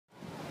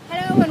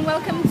Hello and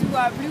welcome to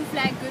our Blue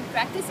Flag Good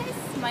Practices.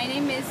 My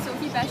name is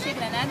Sophie Bachir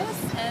Granados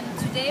and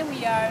today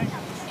we are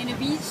in a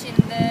beach in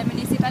the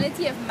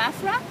municipality of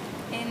Mafra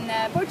in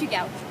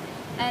Portugal.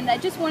 And I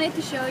just wanted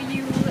to show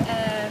you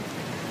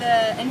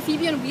the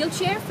amphibian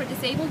wheelchair for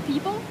disabled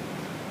people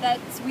that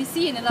we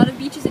see in a lot of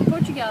beaches in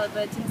Portugal,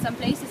 but in some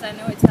places I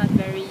know it's not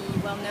very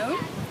well known.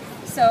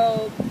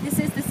 So this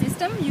is the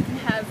system. You can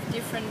have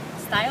different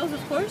styles, of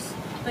course,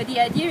 but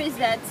the idea is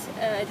that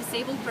a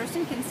disabled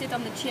person can sit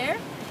on the chair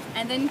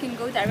and then can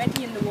go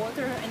directly in the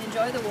water and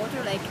enjoy the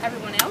water like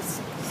everyone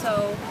else.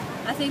 So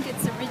I think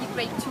it's a really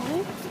great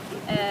tool,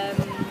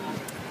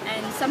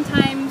 and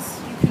sometimes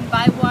you can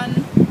buy one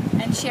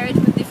and share it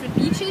with different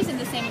beaches in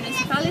the same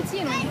municipality,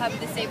 and when you have a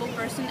disabled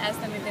person, ask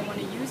them if they want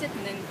to use it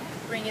and then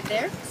bring it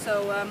there.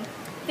 So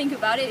think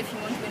about it. If you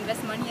want to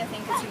invest money, I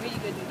think it's a really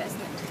good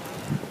investment.